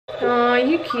Oh,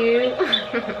 you cute.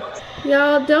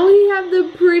 Y'all, don't he have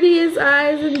the prettiest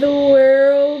eyes in the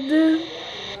world?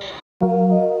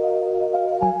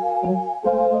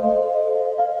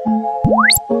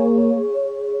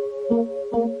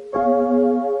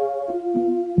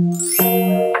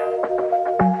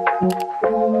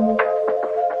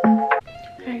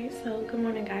 Alright, so good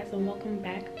morning guys, and welcome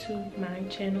back to my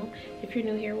channel. If you're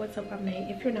new here, what's up? I'm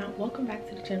Nate. If you're not, welcome back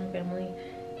to the channel, family.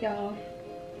 Y'all,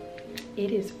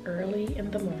 it is early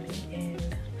in the morning, and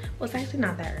well, it's actually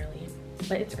not that early,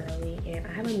 but it's early, and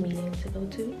I have a meeting to go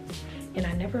to, and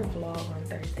I never vlog on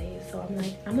Thursdays, so I'm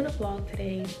like, I'm gonna vlog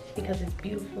today because it's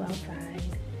beautiful outside,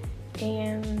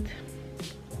 and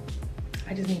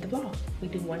I just need to vlog. We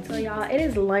do one. So y'all, it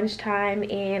is lunchtime,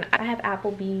 and I have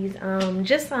Applebee's,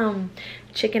 just some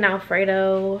chicken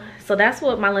Alfredo. So that's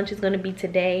what my lunch is gonna be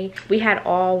today. We had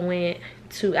all went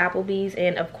to Applebee's,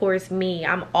 and of course me,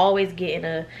 I'm always getting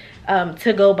a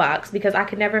to-go box because I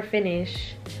could never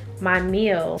finish my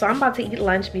meal. So I'm about to eat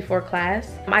lunch before class.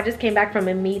 I just came back from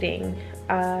a meeting.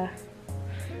 That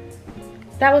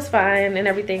was fun and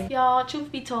everything. Y'all, truth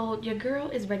be told, your girl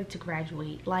is ready to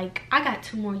graduate. Like, I got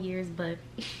 2 more years, but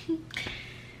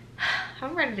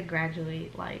I'm ready to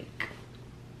graduate. Like,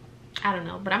 I don't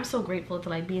know, but I'm so grateful to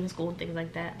like be in school and things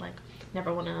like that. Like,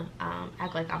 never want to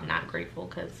act like I'm not grateful,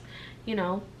 because you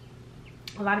know,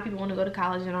 a lot of people want to go to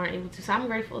college and aren't able to. So I'm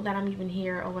grateful that I'm even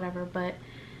here or whatever, but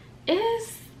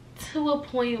it's to a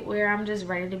point where I'm just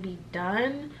ready to be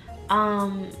done.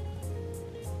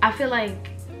 I feel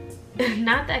like,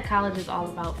 not that college is all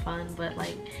about fun, but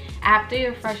like after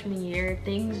your freshman year,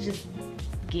 things just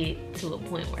get to a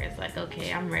point where it's like,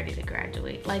 okay, I'm ready to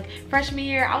graduate. Like freshman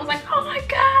year, I was like, oh my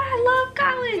god, I love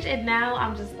college, and now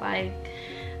I'm just like,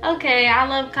 okay, I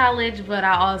love college, but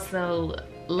I also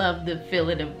love the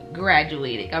feeling of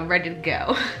graduating. I'm ready to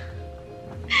go.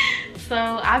 So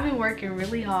I've been working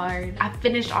really hard. I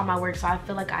finished all my work, so I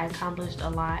feel like I accomplished a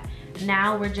lot.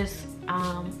 Now we're just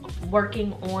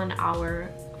working on our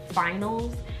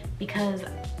finals, because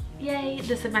yay,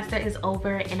 the semester is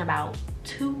over in about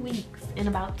 2 weeks. In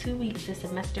about 2 weeks, the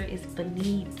semester is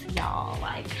beneath, y'all.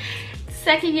 Like,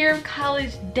 second year of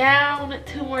college down,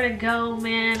 2 more to go,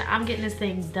 man. I'm getting this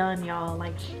thing done, y'all.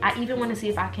 Like, I even want to see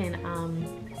if I can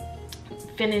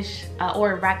finish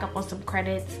or rack up on some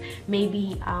credits,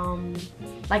 maybe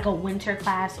like a winter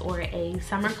class or a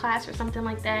summer class or something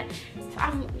like that. So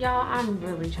I'm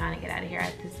really trying to get out of here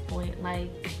at this point. Like,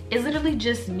 it's literally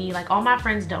just me. Like, all my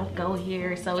friends don't go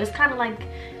here, so it's kind of like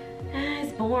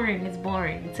it's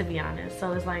boring to be honest.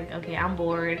 So it's like, okay, I'm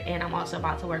bored, and I'm also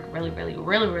about to work really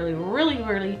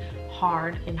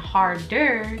hard and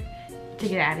harder to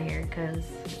get out of here, because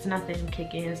it's nothing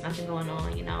kicking, it's nothing going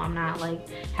on, you know. I'm not like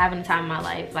having the time of my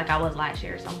life like I was last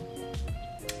year, so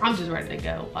I'm just ready to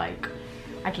go. Like,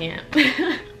 I can't.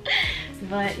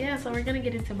 But yeah, so we're gonna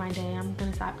get into my day. I'm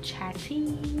gonna stop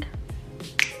chatting,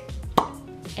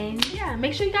 and yeah,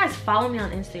 make sure you guys follow me on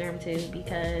Instagram too,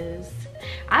 because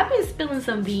I've been spilling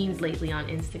some beans lately on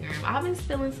Instagram. I've been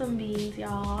spilling some beans,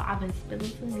 y'all. I've been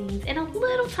spilling some beans, and a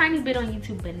little tiny bit on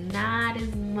YouTube, but not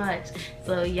as much.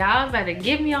 So y'all better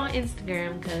get me on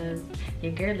Instagram, because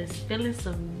your girl is spilling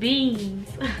some beans.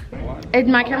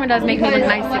 My camera does make me look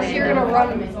nice today. You're gonna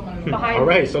run behind. All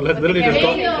right, so let's literally just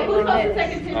go. I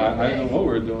didn't know what we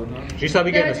were doing. Huh? She saw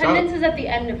me getting a stop. Attendance is at the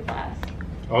end of class.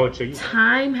 Oh, chicken.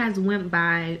 Time has went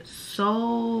by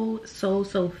so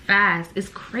fast. It's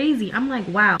crazy. I'm like,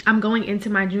 wow, I'm going into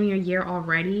my junior year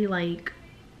already. Like,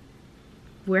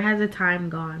 where has the time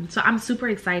gone? So I'm super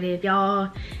excited,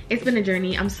 y'all. It's been a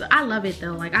journey. I love it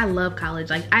though. Like, I love college.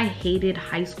 Like, I hated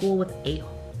high school with a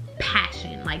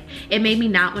passion. Like, it made me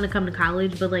not want to come to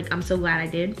college, but like, I'm so glad I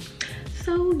did.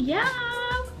 So yeah,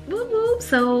 whoop whoop.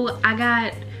 So I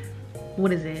got,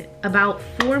 what is it, about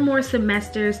 4 more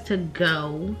semesters to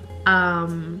go.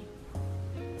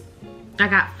 I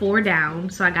got 4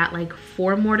 down, so I got like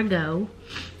 4 more to go,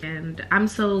 and I'm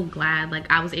so glad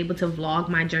like I was able to vlog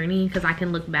my journey, because I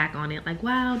can look back on it like,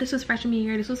 wow, this was freshman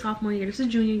year, this was sophomore year, this was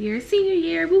junior year, senior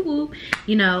year, woo woo,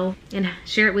 you know, and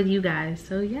share it with you guys.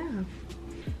 So yeah.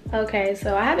 Okay,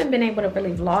 so I haven't been able to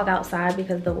really vlog outside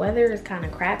because the weather is kind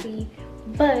of crappy,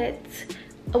 but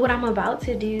what I'm about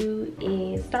to do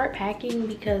is start packing,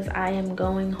 because I am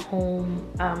going home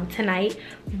tonight.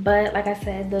 But like I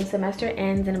said, the semester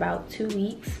ends in about 2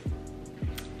 weeks,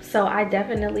 so I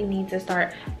definitely need to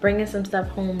start bringing some stuff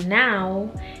home now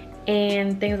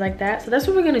and things like that. So that's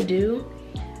what we're gonna do,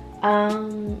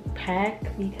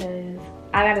 pack, because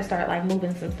I gotta start like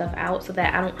moving some stuff out so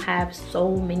that I don't have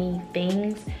so many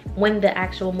things when the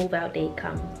actual move out date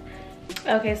comes.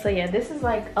 Okay, so yeah, this is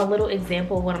like a little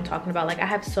example of what I'm talking about. Like, I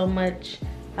have so much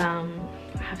I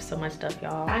have so much stuff,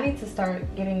 y'all. I need to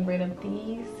start getting rid of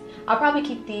these. I'll probably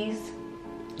keep these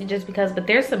just because, but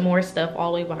there's some more stuff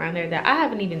all the way behind there that I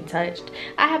haven't even touched.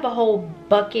 I have a whole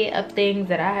bucket of things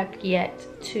that I have yet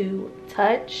to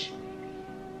touch,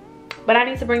 but I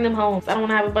need to bring them home. I don't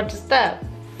want to have a bunch of stuff,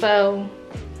 so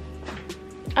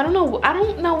I don't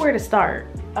know where to start.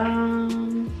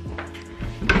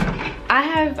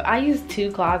 I use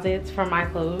 2 closets for my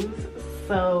clothes,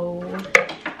 so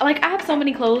like I have so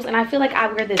many clothes and I feel like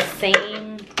I wear the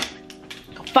same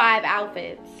 5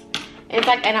 outfits. It's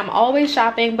like, and I'm always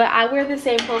shopping, but I wear the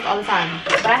same clothes all the time.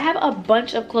 But I have a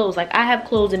bunch of clothes. Like I have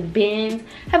clothes in bins,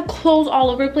 I have clothes all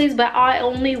over the place, but I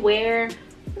only wear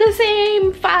the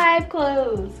same 5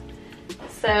 clothes.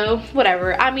 So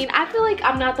whatever. I mean, I feel like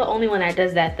I'm not the only one that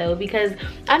does that though, because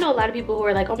I know a lot of people who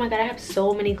are like, oh my god, I have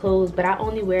so many clothes, but I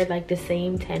only wear like the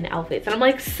same 10 outfits. And I'm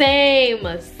like, same.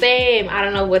 I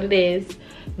don't know what it is,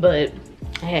 but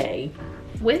hey.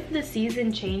 With the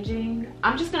season changing,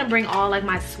 I'm just gonna bring all like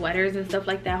my sweaters and stuff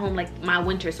like that home, like my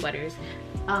winter sweaters,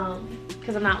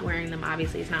 because I'm not wearing them,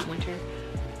 obviously it's not winter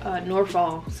nor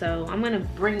fall, so I'm gonna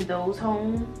bring those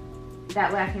home.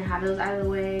 That way I can have those out of the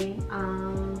way.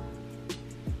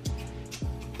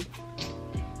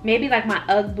 Maybe like my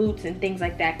UGG boots and things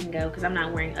like that can go, because I'm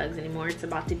not wearing Uggs anymore. It's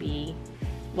about to be,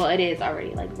 well, it is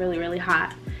already like really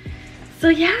hot. So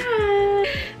yeah.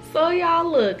 So y'all,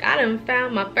 look, I done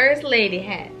found my first lady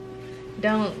hat.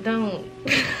 Don't.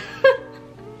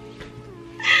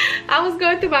 I was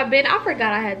going through my bin. I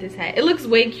forgot I had this hat. It looks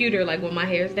way cuter like when my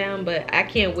hair's down, but I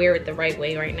can't wear it the right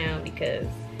way right now because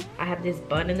I have this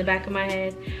bun in the back of my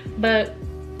head. But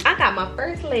I got my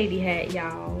first lady hat,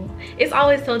 y'all. It's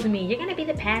always told to me, you're gonna be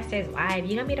the pastor's wife,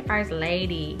 you're gonna be the first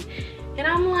lady. And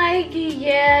I'm like,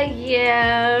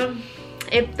 yeah.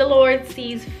 If the Lord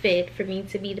sees fit for me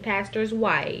to be the pastor's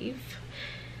wife.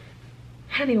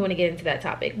 I don't even want to get into that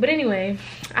topic. But anyway,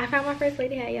 I found my first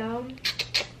lady hat, y'all.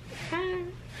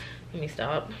 Let me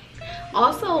stop.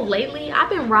 Also, lately, I've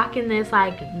been rocking this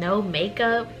like no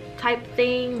makeup type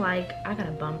thing. Like, I got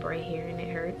a bump right here and it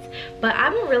hurts. But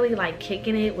I've been really like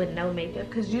kicking it with no makeup,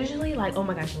 because usually like, oh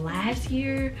my gosh, last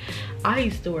year I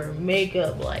used to wear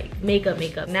makeup, like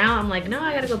makeup. Now I'm like, no,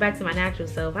 I gotta go back to my natural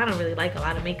self. I don't really like a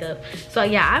lot of makeup. So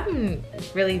yeah, I've been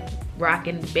really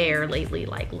rocking bare lately,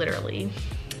 like literally.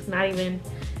 Not even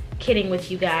kidding with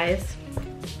you guys.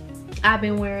 I've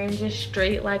been wearing just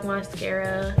straight like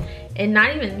mascara, and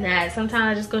not even that, sometimes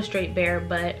I just go straight bare.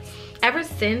 But ever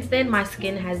since then, my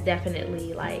skin has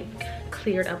definitely like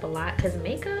cleared up a lot, because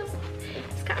makeup,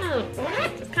 it's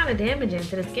kind of damaging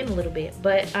to the skin a little bit.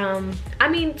 But I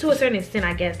mean, to a certain extent,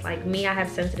 I guess. Like me, I have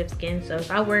sensitive skin, so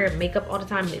if I wear makeup all the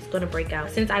time, it's gonna break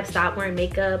out. Since I've stopped wearing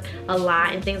makeup a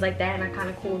lot and things like that, and I kind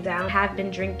of cooled down, have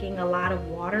been drinking a lot of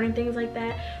water and things like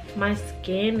that, my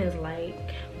skin is like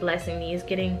blessing me. It's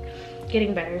getting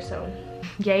better. So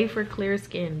yay for clear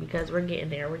skin, because we're getting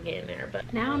there.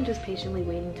 But now I'm just patiently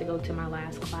waiting to go to my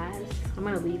last class. I'm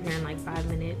gonna leave here in like 5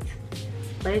 minutes,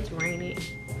 but it's raining.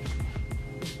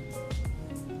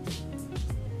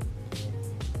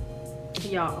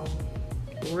 Y'all,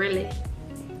 really?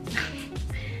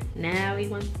 Now he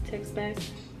wants to text back.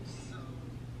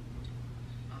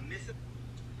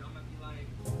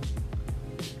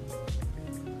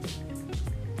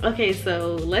 Okay,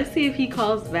 so let's see if he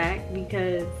calls back,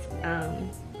 because I'm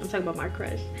talking about my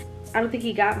crush. I don't think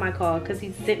he got my call, because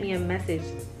he sent me a message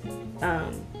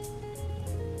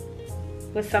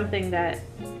with something that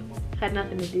had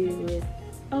nothing to do with,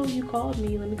 oh, you called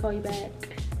me, let me call you back.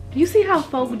 You see how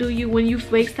folk do you when you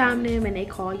FaceTime them and they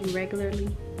call you regularly?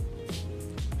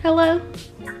 Hello?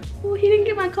 Oh, he didn't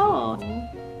get my call.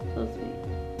 So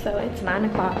sweet. So it's 9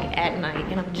 o'clock at night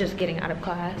and I'm just getting out of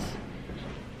class.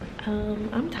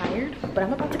 I'm tired, but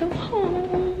I'm about to go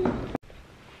home.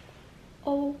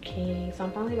 Okay, so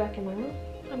I'm finally back in my room.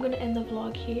 I'm gonna end the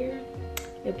vlog here.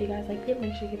 If you guys liked it,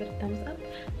 make sure you give it a thumbs up.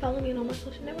 Follow me on all my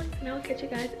social networks, and I'll catch you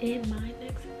guys in my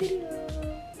next video.